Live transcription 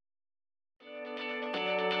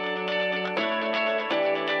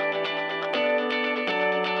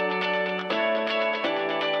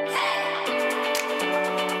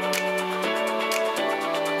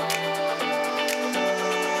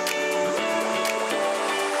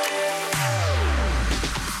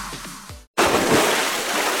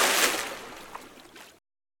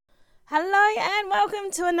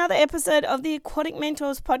welcome to another episode of the Aquatic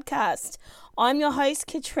Mentors podcast. I'm your host,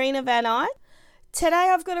 Katrina Van Eyck.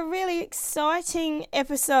 Today I've got a really exciting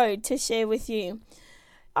episode to share with you.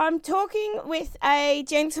 I'm talking with a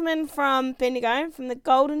gentleman from Bendigo, from the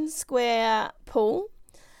Golden Square Pool.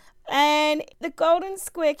 And the Golden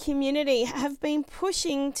Square community have been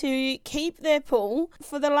pushing to keep their pool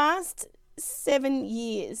for the last 7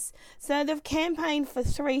 years. So they've campaigned for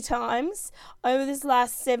 3 times over this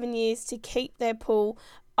last 7 years to keep their pool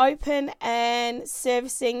open and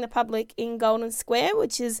servicing the public in Golden Square,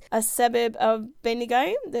 which is a suburb of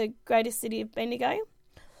Bendigo, the greatest city of Bendigo.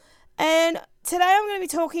 And today I'm going to be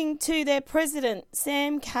talking to their president,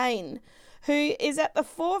 Sam Kane, who is at the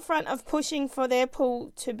forefront of pushing for their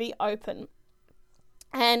pool to be open.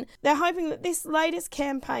 And they're hoping that this latest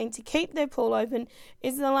campaign to keep their pool open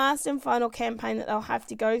is the last and final campaign that they'll have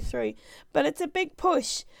to go through. But it's a big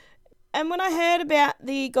push. And when I heard about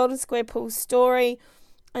the Golden Square Pool story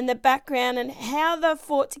and the background and how they've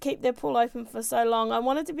fought to keep their pool open for so long, I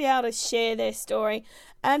wanted to be able to share their story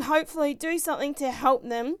and hopefully do something to help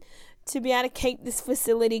them to be able to keep this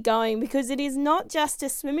facility going, because it is not just a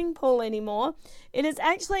swimming pool anymore. It is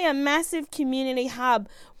actually a massive community hub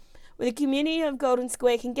where the community of Golden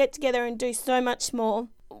Square can get together and do so much more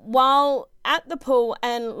while at the pool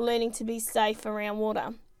and learning to be safe around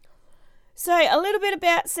water. So a little bit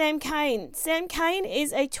about Sam Kane. Sam Kane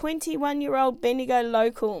is a 21-year-old Bendigo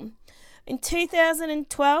local. In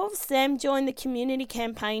 2012, Sam joined the community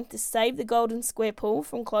campaign to save the Golden Square Pool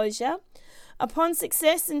from closure. Upon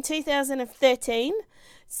success in 2013,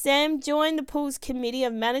 Sam joined the pool's committee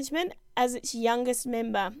of management as its youngest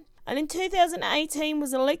member, and in 2018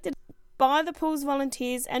 was elected by the pool's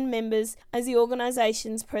volunteers and members as the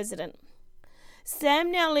organisation's president.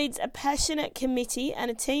 Sam now leads a passionate committee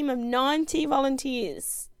and a team of 90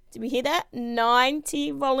 volunteers. Did we hear that?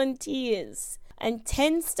 90 volunteers and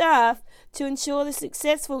 10 staff to ensure the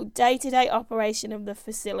successful day-to-day operation of the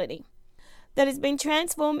facility that has been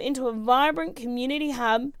transformed into a vibrant community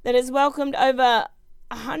hub that has welcomed over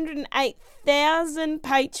 108,000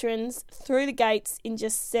 patrons through the gates in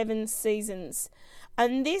just 7 seasons.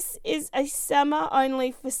 And this is a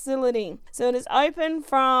summer-only facility. So it is open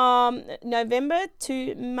from November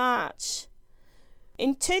to March.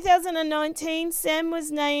 In 2019, Sam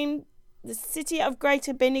was named the City of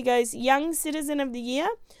Greater Bendigo's Young Citizen of the Year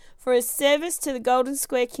for his service to the Golden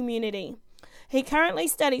Square community. He currently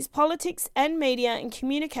studies politics and media and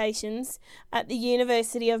communications at the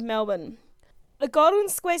University of Melbourne. The Golden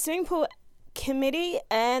Square Swimming Pool Committee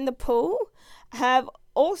and the pool have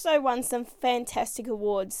also won some fantastic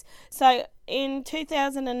awards. So in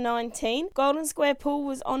 2019, Golden Square Pool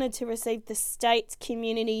was honoured to receive the State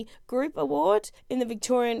Community Group Award in the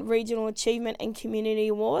Victorian Regional Achievement and Community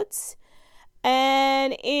Awards.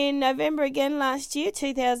 And in November again last year,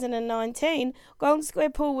 2019, Golden Square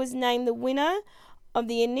Pool was named the winner of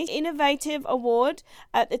the Innovative Award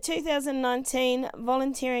at the 2019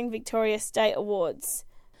 Volunteering Victoria State Awards.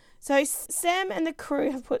 So Sam and the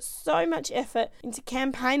crew have put so much effort into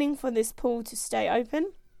campaigning for this pool to stay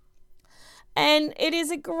open. And it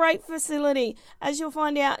is a great facility. As you'll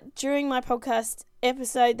find out during my podcast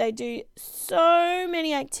episode, they do so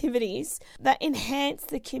many activities that enhance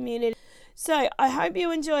the community. So I hope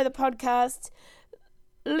you enjoy the podcast.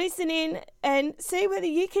 Listen in and see whether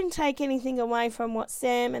you can take anything away from what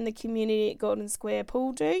Sam and the community at Golden Square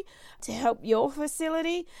Pool do to help your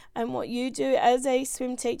facility and what you do as a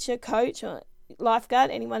swim teacher, coach or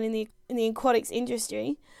lifeguard, anyone in the aquatics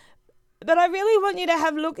industry. But I really want you to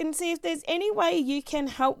have a look and see if there's any way you can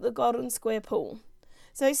help the Golden Square Pool.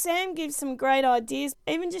 So Sam gives some great ideas.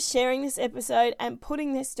 Even just sharing this episode and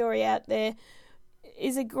putting their story out there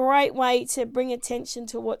is a great way to bring attention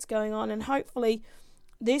to what's going on, and hopefully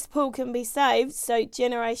this pool can be saved so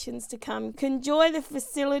generations to come can enjoy the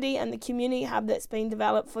facility and the community hub that's been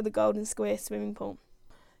developed for the Golden Square Swimming Pool.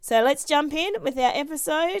 So let's jump in with our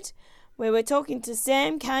episode where we're talking to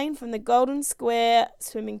Sam Kane from the Golden Square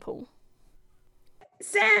Swimming Pool.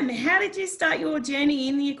 Sam, how did you start your journey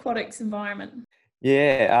in the aquatics environment?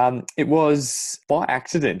 Yeah, it was by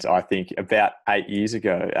accident, I think, about 8 years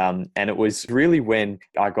ago. And it was really when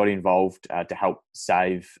I got involved to help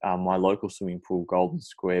save my local swimming pool, Golden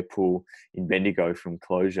Square Pool in Bendigo, from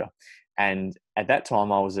closure. And at that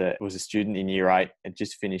time, I was a student in Year 8 and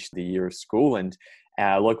just finished the year of school, and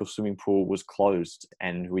our local swimming pool was closed,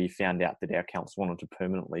 and we found out that our council wanted to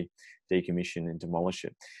permanently decommission and demolish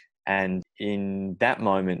it. And in that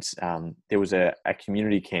moment, there was a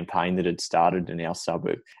community campaign that had started in our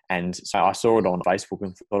suburb. And so I saw it on Facebook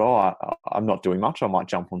and thought, I'm not doing much. I might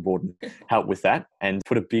jump on board and help with that. And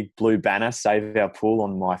put a big blue banner, Save Our Pool,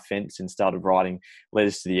 on my fence and started writing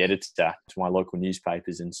letters to the editor, to my local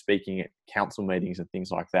newspapers, and speaking at council meetings and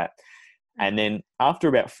things like that. And then after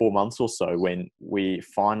about 4 months or so, when we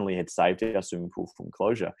finally had saved our swimming pool from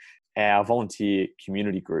closure, our volunteer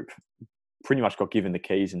community group pretty much got given the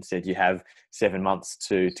keys and said, you have 7 months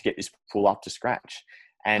to get this pool up to scratch.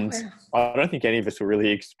 And I don't think any of us were really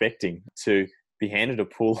expecting to be handed a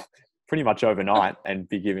pool pretty much overnight and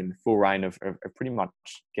be given full reign of pretty much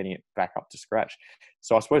getting it back up to scratch.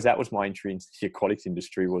 So I suppose that was my entry into the aquatics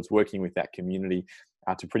industry, was working with that community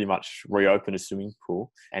to pretty much reopen a swimming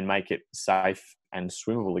pool and make it safe and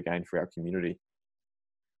swimmable again for our community.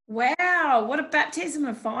 Wow, what a baptism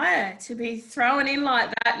of fire to be thrown in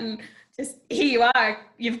like that, and just here you are,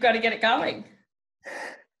 you've got to get it going.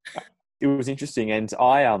 It was interesting, and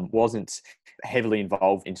I wasn't heavily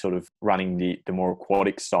involved in sort of running the more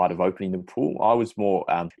aquatic side of opening the pool. I was more,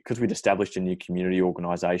 because we'd established a new community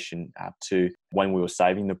organisation to when we were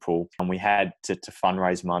saving the pool, and we had to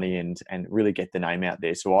fundraise money and really get the name out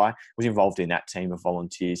there. So I was involved in that team of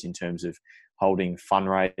volunteers in terms of holding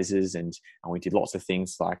fundraisers, and we did lots of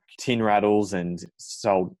things like tin rattles and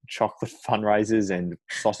sold chocolate fundraisers and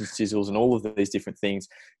sausage sizzles and all of these different things,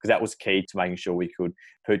 because that was key to making sure we could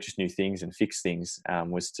purchase new things and fix things,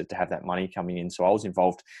 was to have that money coming in. So I was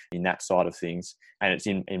involved in that side of things, and it's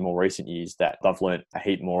in more recent years that I've learned a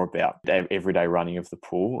heap more about the everyday running of the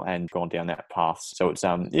pool and gone down that path. So it's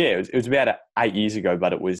it was about 8 years ago,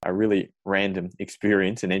 but it was a really random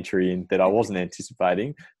experience and entry in that I wasn't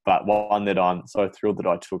anticipating, but one that I'm so thrilled that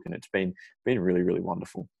I took, and it's been really, really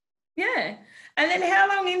wonderful. Yeah. And then how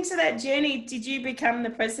long into that journey did you become the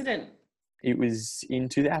president? It was in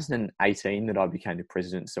 2018 that I became the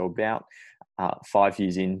president, so about 5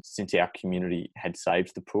 years in since our community had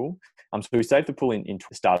saved the pool. So we saved the pool in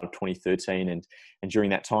the start of 2013, and during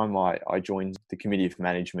that time I joined the committee of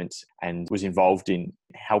management and was involved in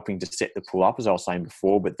helping to set the pool up, as I was saying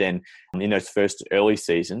before. But then in those first early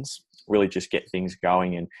seasons, really just get things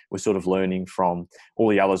going, and was sort of learning from all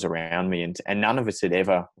the others around me, and none of us had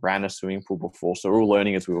ever ran a swimming pool before, so we were all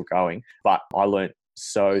learning as we were going. But I learned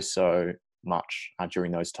so much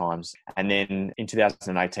during those times. And then in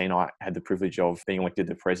 2018, I had the privilege of being elected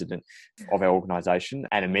the president of our organisation,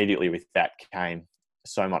 and immediately with that came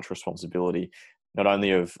so much responsibility, not only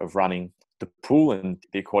of running the pool and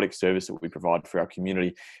the aquatic service that we provide for our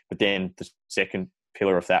community, but then the second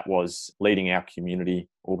pillar of that was leading our community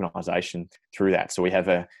organisation through that. So we have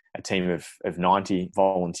a team of 90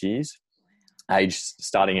 volunteers, aged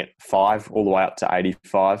starting at 5 all the way up to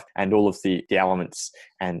 85, and all of the elements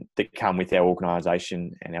and that come with our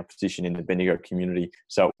organisation and our position in the Bendigo community.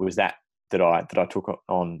 So it was that I took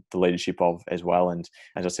on the leadership of as well, and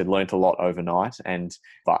as I said, learnt a lot overnight.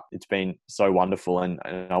 But it's been so wonderful, and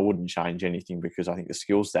I wouldn't change anything, because I think the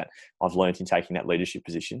skills that I've learnt in taking that leadership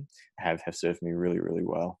position have served me really, really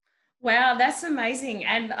well. Wow, that's amazing.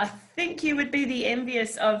 And I think you would be the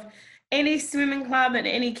envious of any swimming club and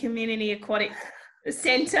any community aquatic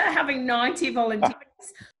centre having 90 volunteers.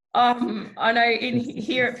 I know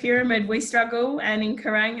here at Pyramid we struggle, and in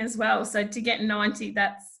Kerrang as well. So to get 90,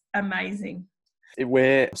 that's amazing.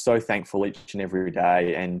 We're so thankful each and every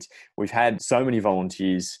day, and we've had so many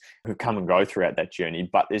volunteers who come and go throughout that journey,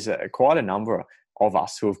 but there's quite a number of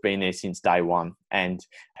us who have been there since day one and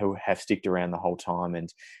who have sticked around the whole time.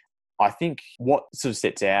 And I think what sort of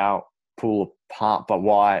sets our pool apart, but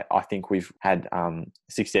why I think we've had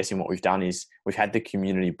success in what we've done, is we've had the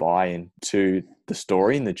community buy-in to the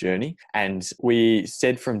story and the journey. And we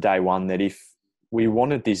said from day one that if we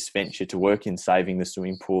wanted this venture to work in saving the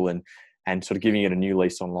swimming pool and sort of giving it a new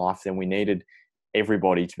lease on life, then we needed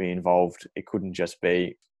everybody to be involved. It couldn't just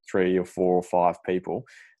be 3 or 4 or 5 people.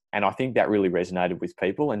 And I think that really resonated with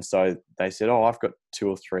people. And so they said, I've got 2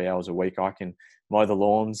 or 3 hours a week. I can mow the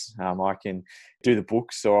lawns, I can do the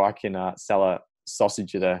books, or I can sell a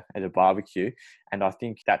sausage at a barbecue. And I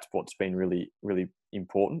think that's what's been really, really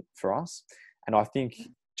important for us. And I think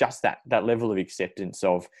just that level of acceptance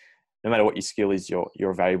of no matter what your skill is,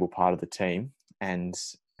 you're a valuable part of the team, and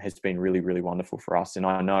has been really, really wonderful for us. And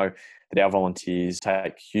I know that our volunteers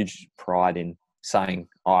take huge pride in saying,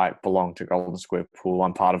 I belong to Golden Square Pool,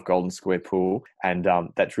 I'm part of Golden Square Pool. And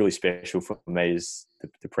that's really special for me as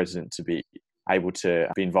the president to be able to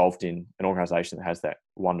be involved in an organisation that has that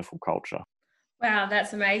wonderful culture. Wow,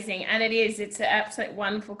 that's amazing. And it's an absolute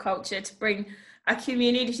wonderful culture to bring a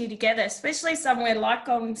community together, especially somewhere like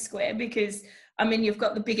Golden Square, because I mean, you've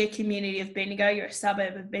got the bigger community of Bendigo, you're a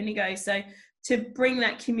suburb of Bendigo. So to bring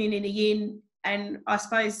that community in, and I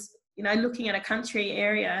suppose, you know, looking at a country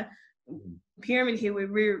area, Pyramid Hill,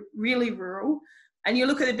 we're really rural. And you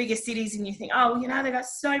look at the bigger cities and you think, oh, you know, they've got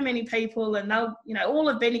so many people and they'll, you know, all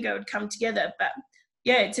of Bendigo would come together. But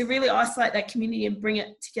yeah, to really isolate that community and bring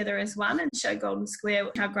it together as one and show Golden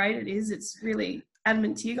Square how great it is, it's really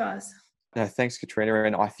adamant to you guys. No, thanks, Katrina.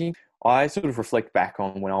 And I think I sort of reflect back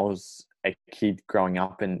on when I was a kid growing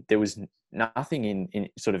up, and there was nothing in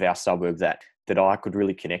sort of our suburb that I could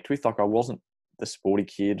really connect with. Like, I wasn't the sporty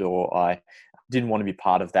kid, or I didn't want to be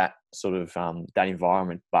part of that sort of that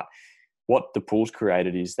environment. But what the pool's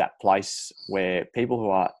created is that place where people who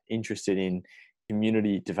are interested in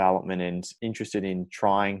community development and interested in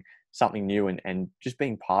trying something new and just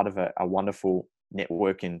being part of a wonderful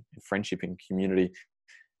network and friendship and community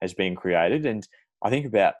has been created. And I think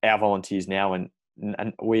about our volunteers now, and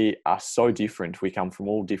we are so different. We come from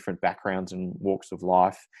all different backgrounds and walks of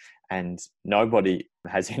life, and nobody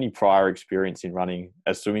has any prior experience in running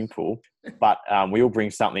a swimming pool, but we all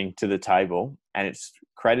bring something to the table, and it's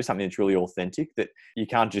created something that's really authentic, that you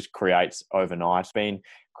can't just create overnight. It's been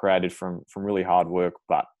created from really hard work,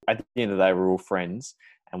 but at the end of the day, we're all friends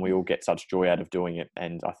and we all get such joy out of doing it.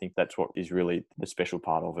 And I think that's what is really the special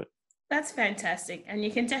part of it. That's fantastic. And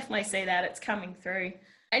you can definitely see that it's coming through.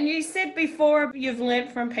 And you said before you've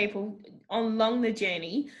learnt from people along the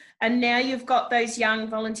journey, and now you've got those young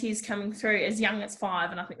volunteers coming through as young as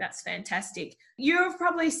 5, and I think that's fantastic. You're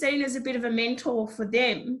probably seen as a bit of a mentor for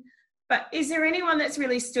them, but is there anyone that's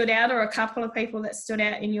really stood out, or a couple of people that stood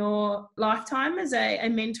out in your lifetime as a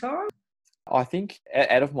mentor? I think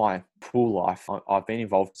out of my pool life, I've been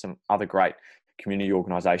involved in some other great community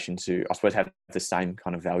organisations who I suppose have the same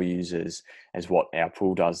kind of values as what our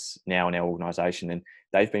pool does now in our organisation, and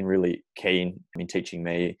they've been really keen in teaching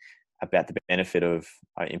me about the benefit of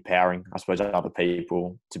empowering, I suppose, other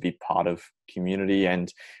people to be part of community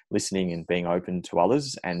and listening and being open to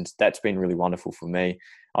others. And that's been really wonderful for me.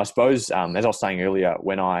 I suppose, as I was saying earlier,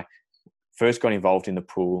 when I first got involved in the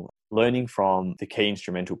pool, learning from the key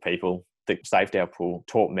instrumental people that saved our pool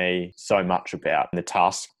taught me so much about the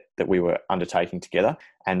task that we were undertaking together.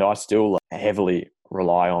 And I still heavily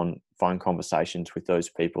rely on phone conversations with those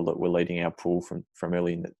people that were leading our pool from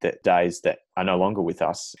early in the days that are no longer with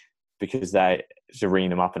us, because they just ringing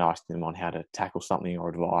them up and asking them on how to tackle something or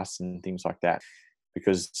advice and things like that,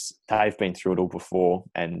 because they've been through it all before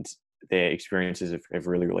and their experiences have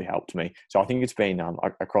really, really helped me. So I think it's been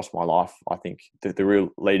across my life. I think the real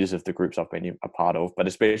leaders of the groups I've been a part of, but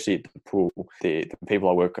especially at the pool, the people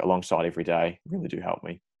I work alongside every day really do help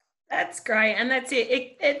me. That's great. And that's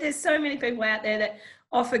it. There's so many people out there that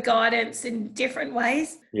offer guidance in different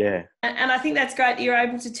ways. Yeah. And I think that's great that you're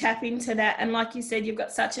able to tap into that. And like you said, you've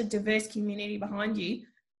got such a diverse community behind you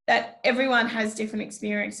that everyone has different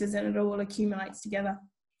experiences and it all accumulates together.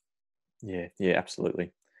 Yeah,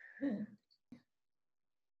 absolutely.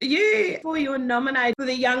 You were nominated for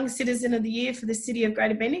the Young Citizen of the Year for the City of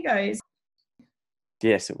Greater Bendigo.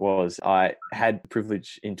 Yes, it was. I had the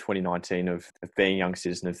privilege in 2019 of being Young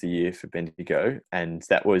Citizen of the Year for Bendigo, and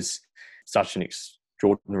that was such an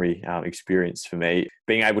extraordinary experience for me.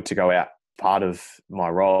 Being able to go out, part of my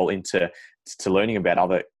role, into learning about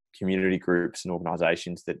other community groups and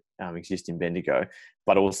organisations that exist in Bendigo,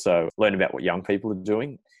 but also learn about what young people are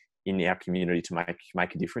doing in our community to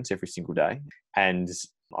make a difference every single day. And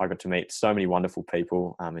I got to meet so many wonderful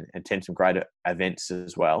people and attend some great events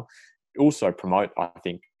as well. Also promote, I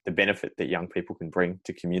think, the benefit that young people can bring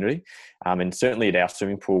to community. And certainly at our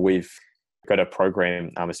swimming pool, we've got a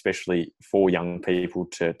program especially for young people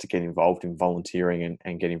to get involved in volunteering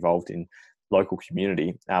and get involved in local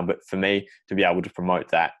community. But for me to be able to promote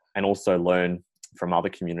that and also learn from other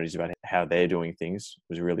communities about how they're doing things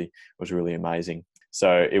was really amazing.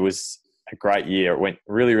 So it was a great year. It went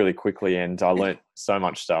really, really quickly, and I learnt so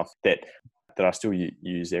much stuff that I still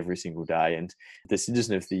use every single day. And the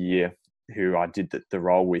Citizen of the Year, who I did the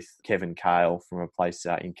role with, Kevin Kale from a place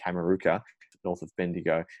in Kamarooka, north of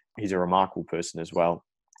Bendigo, he's a remarkable person as well.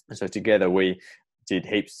 And so together we did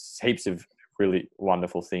heaps of really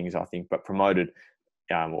wonderful things, I think, but promoted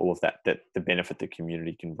all of that the benefit the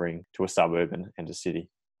community can bring to a suburb and a city.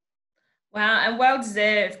 Wow, and well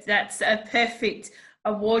deserved. That's a perfect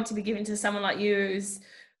award to be given to someone like you who's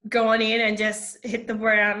gone in and just hit the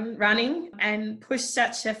ground running and pushed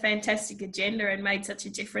such a fantastic agenda and made such a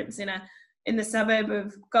difference in the suburb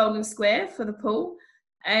of Golden Square for the pool.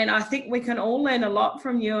 And I think we can all learn a lot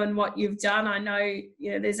from you and what you've done. I know,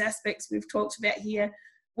 there's aspects we've talked about here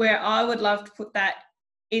where I would love to put that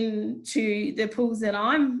into the pools that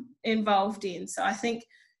I'm involved in. So I think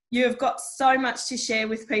you've got so much to share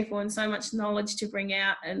with people and so much knowledge to bring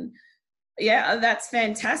out. And yeah, that's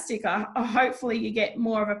fantastic. Hopefully you get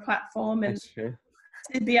more of a platform and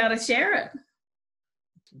to be able to share it.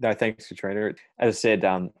 No, thanks, Katrina. As I said,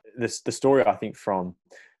 the story I think from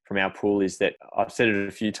our pool is that I've said it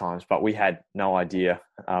a few times, but we had no idea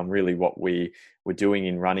really what we were doing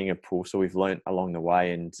in running a pool. So we've learnt along the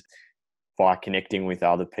way, and by connecting with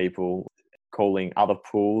other people, calling other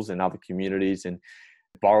pools and other communities and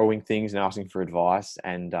borrowing things and asking for advice.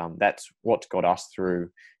 And that's what's got us through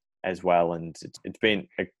as well. And it's been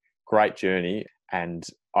a great journey, and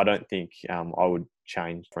I don't think I would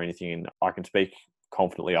change for anything. And I can speak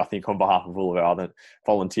confidently, I think, on behalf of all of our other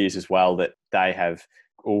volunteers as well, that they have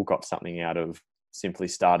all got something out of simply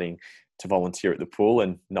starting to volunteer at the pool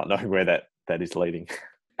and not knowing where that is leading.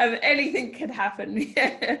 Anything could happen.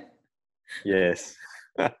 Yes.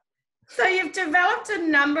 So you've developed a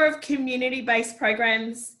number of community-based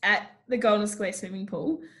programs at the Golden Square Swimming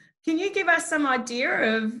Pool. Can you give us some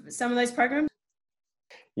idea of some of those programs?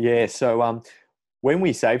 Yeah, so when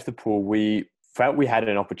we saved the pool, we felt we had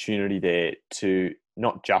an opportunity there to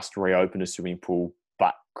not just reopen a swimming pool,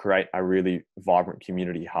 but create a really vibrant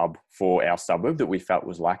community hub for our suburb that we felt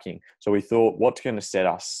was lacking. So we thought, what's going to set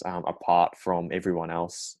us apart from everyone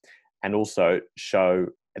else, and also show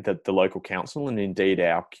that the local council and indeed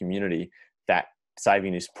our community that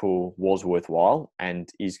saving this pool was worthwhile and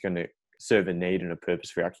is going to serve a need and a purpose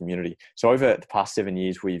for our community. So over the past 7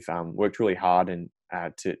 years, we've worked really hard and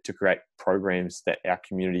to create programs that our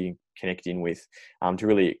community connect in with, to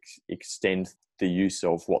really extend the use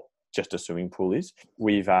of what just a swimming pool is.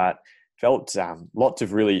 We've felt lots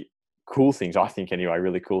of really cool things, I think anyway,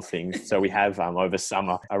 really cool things. So we have over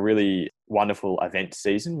summer a really wonderful event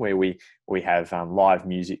season where we have live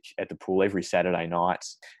music at the pool every Saturday night,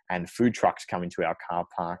 and food trucks come into our car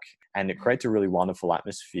park, and it creates a really wonderful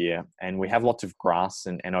atmosphere. And we have lots of grass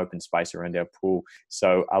and open space around our pool.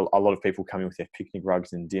 So a lot of people come in with their picnic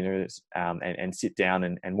rugs and dinners and sit down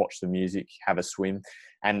and watch the music, have a swim.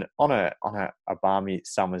 And on a balmy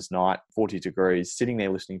summer's night, 40 degrees, sitting there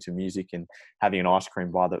listening to music and having an ice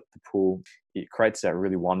cream by the pool, it creates a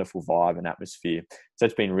really wonderful vibe and atmosphere. So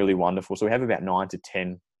it's been really wonderful. So we have about 9 to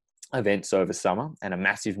 10 events over summer and a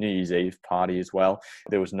massive New Year's Eve party as well.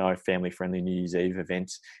 There was no family-friendly New Year's Eve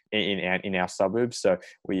event in our suburbs. So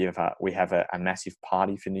we have a massive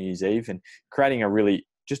party for New Year's Eve, and creating a really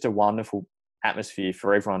just a wonderful atmosphere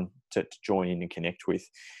for everyone to join in and connect with.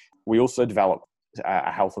 We also develop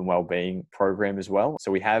a health and wellbeing program as well.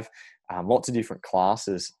 So we have lots of different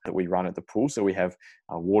classes that we run at the pool. So we have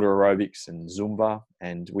water aerobics and Zumba,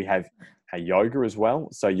 and we have a yoga as well.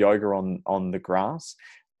 So yoga on the grass,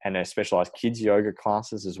 and a specialised kids yoga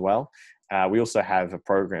classes as well. We also have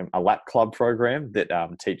a lap club program that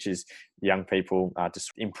teaches young people to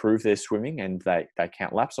improve their swimming, and they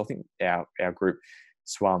count laps. I think our group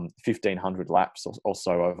swum 1,500 laps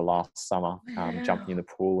also over last summer, jumping in the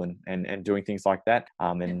pool and doing things like that.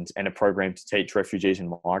 And a program to teach refugees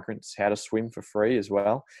and migrants how to swim for free as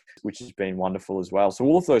well, which has been wonderful as well. So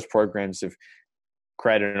all of those programs have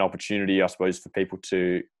created an opportunity, I suppose, for people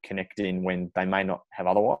to connect in when they may not have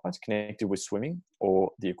otherwise connected with swimming or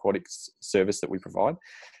the aquatics service that we provide.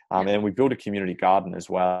 And we build a community garden as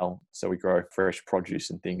well. So we grow fresh produce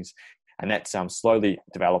and things, and that's slowly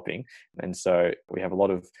developing. And so we have a lot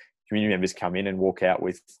of community members come in and walk out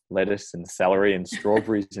with lettuce and celery and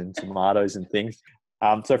strawberries and tomatoes and things.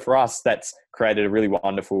 So for us, that's created a really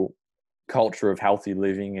wonderful culture of healthy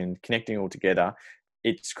living and connecting all together.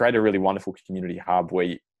 It's created a really wonderful community hub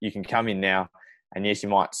where you can come in now, and yes, you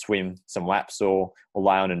might swim some laps or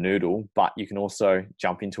lay on a noodle, but you can also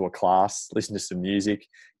jump into a class, listen to some music,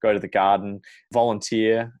 go to the garden,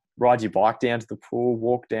 volunteer, ride your bike down to the pool,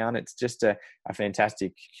 walk down. It's just a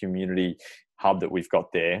fantastic community hub that we've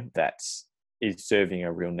got there that is serving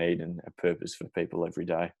a real need and a purpose for people every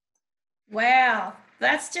day. Wow,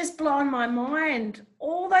 that's just blown my mind.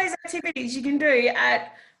 All those activities you can do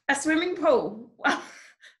at a swimming pool.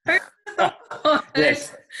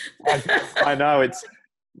 Yes, I know. It's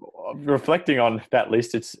reflecting on that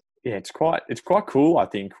list. It's quite cool, I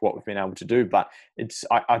think, what we've been able to do. But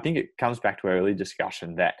I think it comes back to our early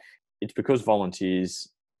discussion that it's because volunteers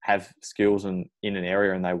have skills in an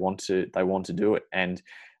area and they want to do it, and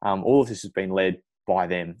all of this has been led by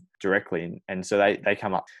them directly, and so they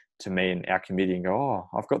come up to me and our committee and go, "Oh,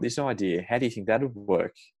 I've got this idea. How do you think that would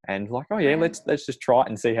work?" And like, "Oh yeah, let's just try it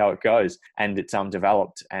and see how it goes." And it's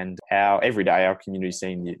developed, and every day our community's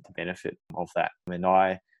seeing the benefit of that. And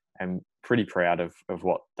I am pretty proud of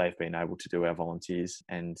what they've been able to do, our volunteers,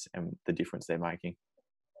 and the difference they're making.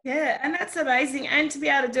 Yeah, and that's amazing. And to be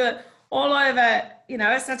able to do it all over,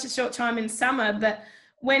 it's such a short time in summer, but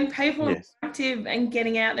when people are Yes. active and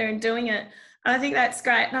getting out there and doing it, I think that's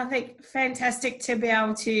great. And I think fantastic to be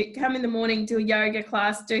able to come in the morning, do a yoga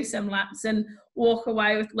class, do some laps and walk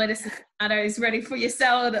away with lettuce and tomatoes ready for your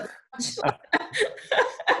salad at lunch.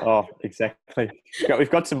 Oh, exactly. We've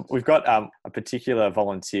got a particular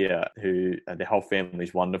volunteer who their whole family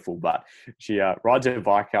is wonderful, but she rides her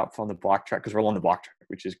bike up on the bike track because we're all on the bike track,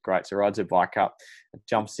 which is great. So rides her bike up,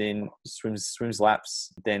 jumps in, swims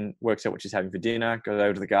laps, then works out what she's having for dinner, goes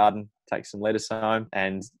over to the garden, takes some lettuce home,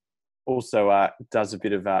 and also does a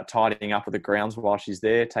bit of tidying up of the grounds while she's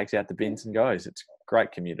there, takes out the bins and goes. It's a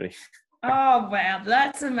great community. Oh, wow.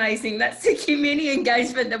 That's amazing. That's the community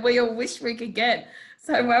engagement that we all wish we could get.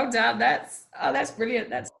 So well done. That's brilliant.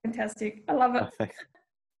 That's fantastic. I love it.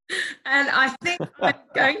 And I think I'm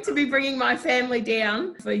going to be bringing my family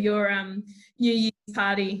down for your New Year's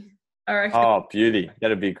party. Oh, beauty.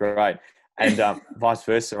 That'd be great. And vice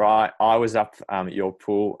versa, I was up at your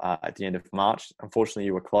pool at the end of March. Unfortunately,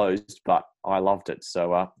 you were closed, but I loved it.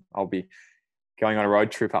 So I'll be going on a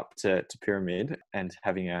road trip up to Pyramid and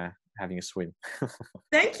having a swim.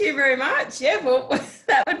 Thank you very much. Yeah, well,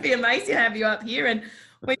 that would be amazing to have you up here, and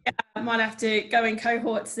we might have to go in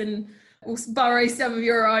cohorts and we'll borrow some of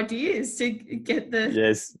your ideas to get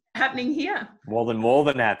the happening here. More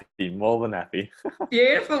than happy.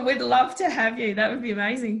 Beautiful. We'd love to have you. That would be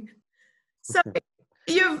amazing. So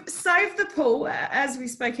you've saved the pool, as we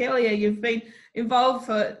spoke earlier. You've been involved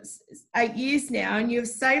for 8 years now, and you've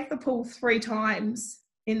saved the pool 3 times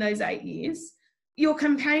in those 8 years. You're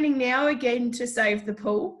campaigning now again to save the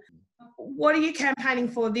pool. What are you campaigning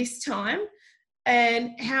for this time,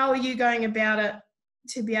 and how are you going about it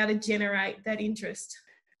to be able to generate that interest?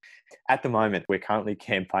 At the moment, we're currently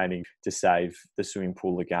campaigning to save the swimming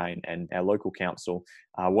pool again, and our local council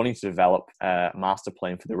are wanting to develop a master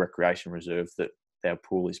plan for the recreation reserve that our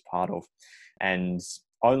pool is part of. And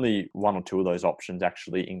only 1 or 2 of those options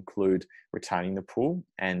actually include retaining the pool,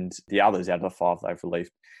 and the others out of the 5 they've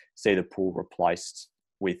released see the pool replaced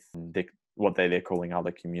with what they're calling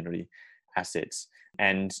other community assets.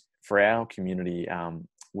 And for our community,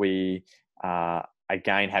 we are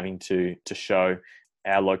again having to show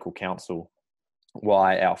our local council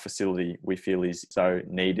why our facility we feel is so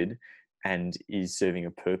needed and is serving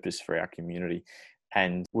a purpose for our community.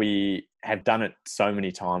 And we have done it so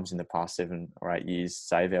many times in the past 7 or 8 years,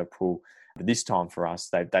 save our pool. But this time for us,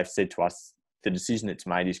 they've said to us, the decision it's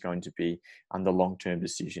made is going to be the long-term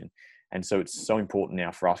decision. And so it's so important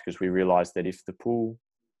now for us because we realise that if the pool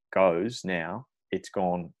goes now, it's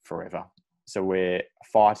gone forever. So we're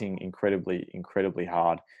fighting incredibly, incredibly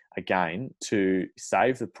hard again to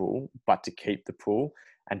save the pool, but to keep the pool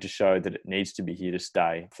and to show that it needs to be here to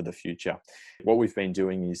stay for the future. What we've been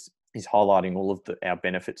doing is highlighting all of our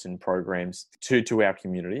benefits and programs to our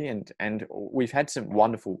community, and we've had some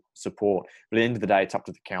wonderful support, but at the end of the day it's up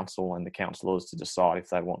to the council and the councillors to decide if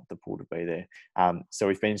they want the pool to be there. So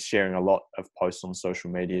we've been sharing a lot of posts on social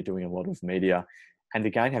media, doing a lot of media, and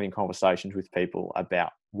again having conversations with people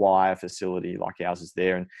about why a facility like ours is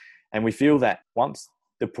there. And we feel that once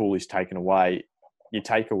the pool is taken away, you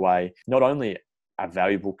take away not only a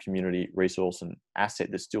valuable community resource and asset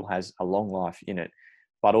that still has a long life in it,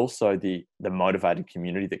 but also the motivated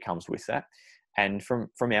community that comes with that. And from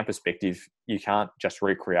our perspective, you can't just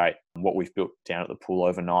recreate what we've built down at the pool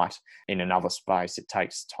overnight in another space. It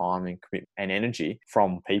takes time and commitment and energy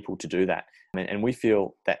from people to do that. And we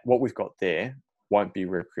feel that what we've got there won't be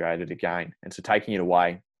recreated again. And so taking it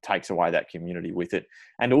away takes away that community with it.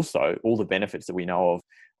 And also all the benefits that we know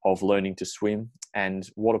of learning to swim and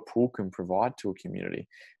what a pool can provide to a community.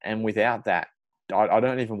 And without that, I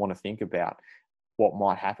don't even want to think about what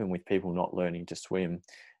might happen with people not learning to swim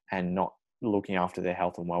and not looking after their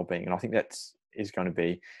health and well-being. And I think that is going to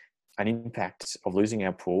be an impact of losing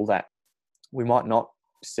our pool that we might not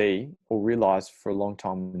see or realise for a long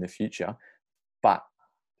time in the future, but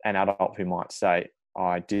an adult who might say,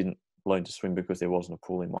 I didn't learn to swim because there wasn't a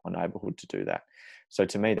pool in my neighbourhood to do that. So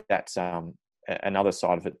to me, that's another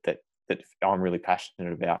side of it that I'm really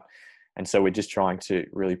passionate about. And so we're just trying to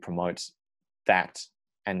really promote that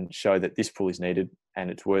and show that this pool is needed and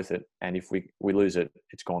it's worth it. And if we lose it,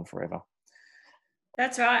 it's gone forever.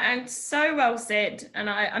 That's right. And so well said. And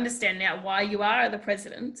I understand now why you are the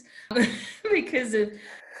president because of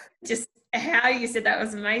just how you said that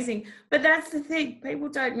was amazing. But that's the thing. People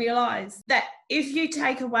don't realise that if you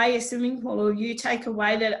take away a swimming pool or you take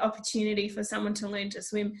away that opportunity for someone to learn to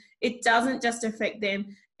swim, it doesn't just affect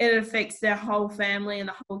them. It affects their whole family and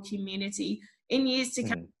the whole community in years to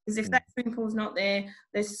come. Because if that swimming pool's not there,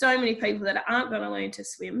 there's so many people that aren't going to learn to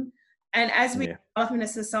swim. And as we Yeah. develop in a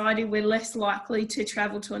society, we're less likely to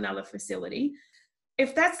travel to another facility.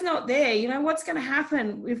 If that's not there, you know, what's going to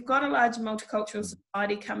happen? We've got a large multicultural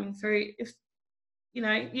society coming through. If, you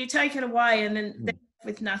know, you take it away and then they're left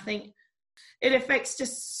with nothing, it affects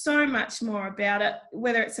just so much more about it,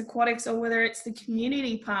 whether it's aquatics or whether it's the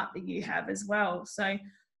community part that you have as well. So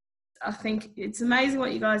I think it's amazing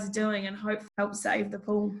what you guys are doing, and hope help save the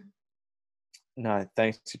pool. No,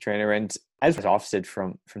 thanks, Katrina. And as I've said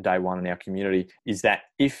from day one in our community, is that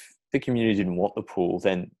if the community didn't want the pool,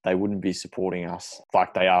 then they wouldn't be supporting us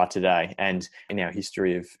like they are today. And in our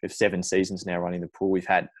history of 7 seasons now running the pool, we've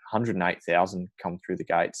had 108,000 come through the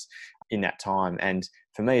gates in that time. And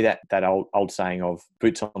for me, that old saying of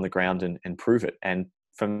boots on the ground and prove it. And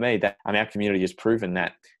for me, that our community has proven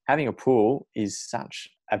that having a pool is such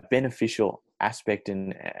a beneficial aspect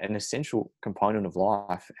and an essential component of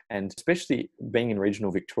life. And especially being in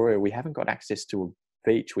regional Victoria, we haven't got access to a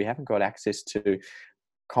beach. We haven't got access to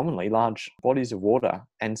commonly large bodies of water.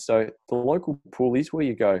 And so the local pool is where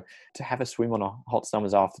you go to have a swim on a hot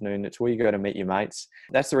summer's afternoon. It's where you go to meet your mates.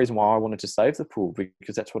 That's the reason why I wanted to save the pool,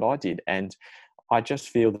 because that's what I did. And I just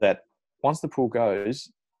feel that once the pool goes,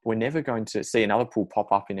 we're never going to see another pool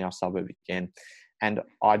pop up in our suburb again. And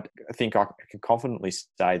I think I can confidently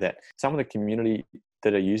say that some of the community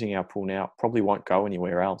that are using our pool now probably won't go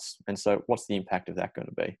anywhere else. And so what's the impact of that going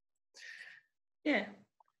to be? Yeah,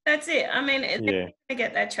 that's it. I mean, they're not going to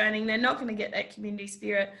get that training. They're not going to get that community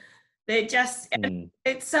spirit. They're just,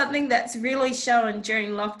 it's something that's really shown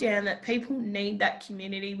during lockdown that people need that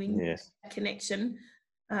community. We need that connection.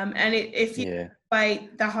 And if you weigh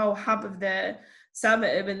the whole hub of the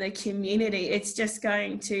suburb and the community, it's just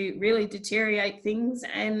going to really deteriorate things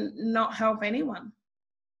and not help anyone.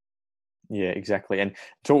 Yeah, exactly. And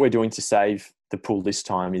so what we're doing to save the pool this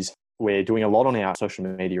time is we're doing a lot on our social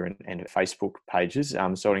media and Facebook pages.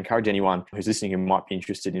 So I'd encourage anyone who's listening who might be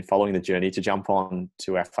interested in following the journey to jump on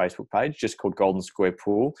to our Facebook page, just called Golden Square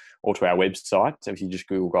Pool, or to our website. So if you just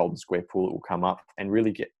Google Golden Square Pool, it will come up, and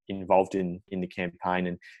really get involved in the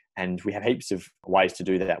campaign. And we have heaps of ways to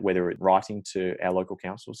do that, whether it's writing to our local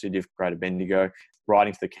council, City of Greater Bendigo,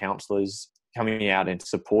 writing to the councillors, coming out and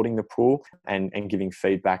supporting the pool and giving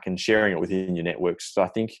feedback and sharing it within your networks. So I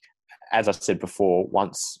think, as I said before,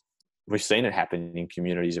 once we've seen it happen in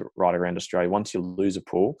communities right around Australia, once you lose a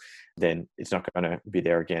pool, then it's not going to be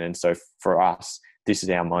there again. And so for us, this is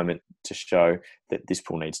our moment to show that this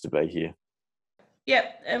pool needs to be here.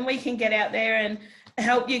 Yep, and we can get out there and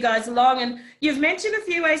help you guys along. And you've mentioned a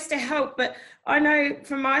few ways to help, but I know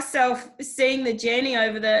for myself, seeing the journey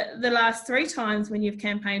over the last 3 times when you've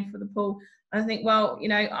campaigned for the pool, I think, well, you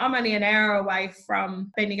know, I'm only an hour away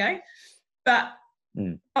from Bendigo, but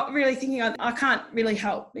not really thinking I can't really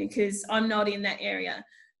help because I'm not in that area.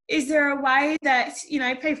 Is there a way that, you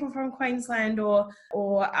know, people from Queensland or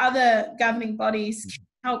other governing bodies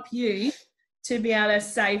can help you to be able to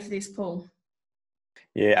save this pool?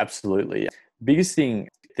 Yeah, absolutely. Biggest thing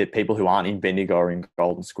that people who aren't in Bendigo or in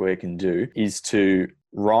Golden Square can do is to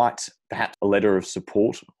write perhaps a letter of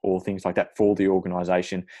support or things like that for the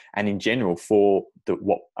organisation and in general for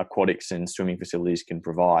what aquatics and swimming facilities can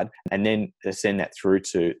provide, and then send that through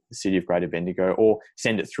to the City of Greater Bendigo or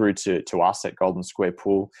send it through to us at Golden Square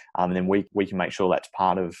Pool, and then we can make sure that's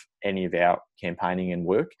part of any of our campaigning and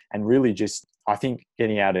work. And really just, I think,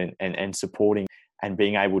 getting out and supporting and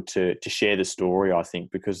being able to share the story, I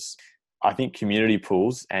think, because I think community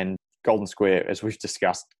pools, and Golden Square, as we've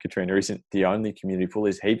discussed, Katrina, isn't the only community pool.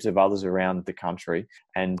 There's heaps of others around the country,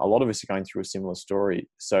 and a lot of us are going through a similar story.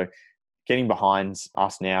 So getting behind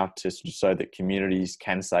us now so that communities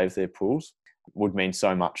can save their pools would mean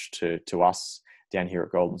so much to us down here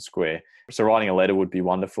at Golden Square. So writing a letter would be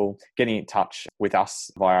wonderful. Getting in touch with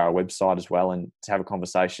us via our website as well and to have a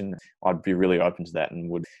conversation, I'd be really open to that and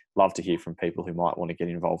would love to hear from people who might want to get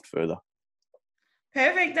involved further.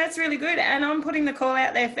 Perfect. That's really good. And I'm putting the call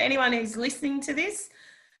out there for anyone who's listening to this.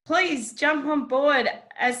 Please jump on board.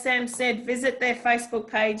 As Sam said, visit their Facebook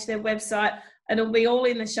page, their website. It'll be all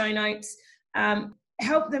in the show notes.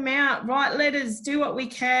 Help them out. Write letters. Do what we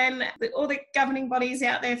can. All the governing bodies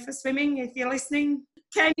out there for swimming, if you're listening,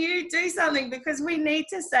 can you do something? Because we need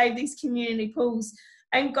to save these community pools.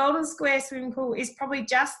 And Golden Square Swimming Pool is probably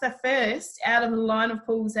just the first out of a line of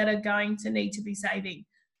pools that are going to need to be saving.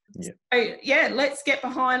 Yeah. So, yeah, let's get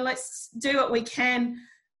behind. Let's do what we can.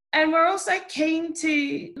 And we're also keen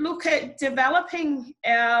to look at developing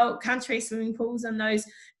our country swimming pools and those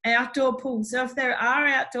outdoor pools. So if there are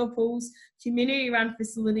outdoor pools, community-run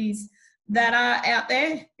facilities that are out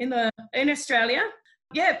there in Australia,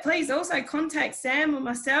 Yeah, please also contact Sam or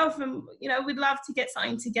myself, and we'd love to get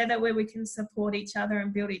something together where we can support each other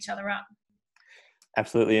and build each other up.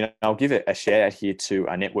 Absolutely. And I'll give it a shout out here to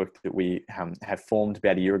a network that we have formed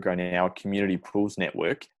about a year ago now, our Community Pools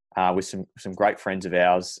Network, with some great friends of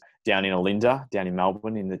ours down in Olinda, down in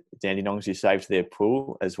Melbourne, in the Dandenongs, who saved their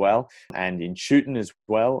pool as well, and in Shooton as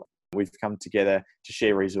well. We've come together to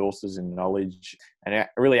share resources and knowledge and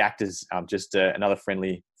really act as just another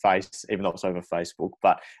friendly face, even though it's over Facebook,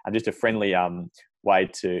 but just a friendly way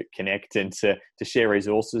to connect and to share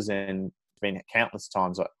resources. And been countless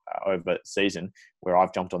times over the season where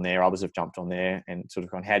I've jumped on there, others have jumped on there, and sort of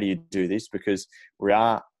gone, how do you do this? Because we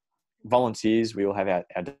are volunteers, we all have our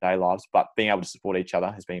day lives, but being able to support each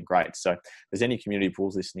other has been great. So if there's any community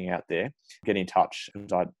pools listening out there, get in touch,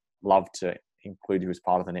 because I'd love to include you as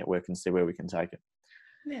part of the network and see where we can take it.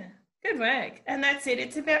 Yeah, good work. And that's it.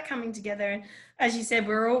 It's about coming together. And as you said,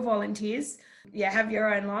 we're all volunteers. Yeah, have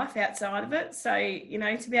your own life outside of it. So,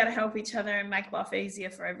 to be able to help each other and make life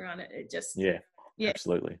easier for everyone, it just... Yeah,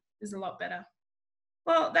 absolutely. Is a lot better.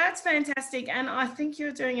 Well, that's fantastic. And I think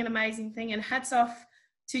you're doing an amazing thing. And hats off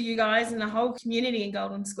to you guys and the whole community in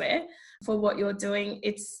Golden Square for what you're doing.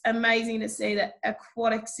 It's amazing to see that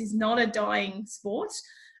aquatics is not a dying sport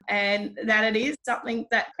and that it is something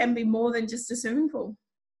that can be more than just a swimming pool.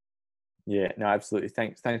 Yeah, no, absolutely.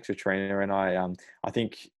 Thanks, Katrina. And I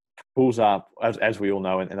think pools are, as we all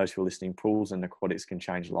know, and those who are listening, pools and aquatics can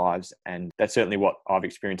change lives. And that's certainly what I've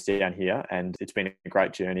experienced down here. And it's been a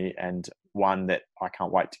great journey and one that I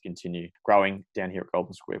can't wait to continue growing down here at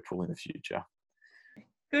Golden Square Pool in the future.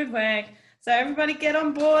 Good work. So everybody get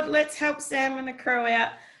on board. Let's help Sam and the crew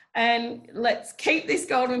out and let's keep this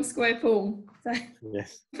Golden Square Pool. So,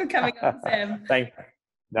 yes. For coming on, Sam.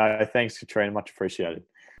 Thanks, Katrina. Much appreciated.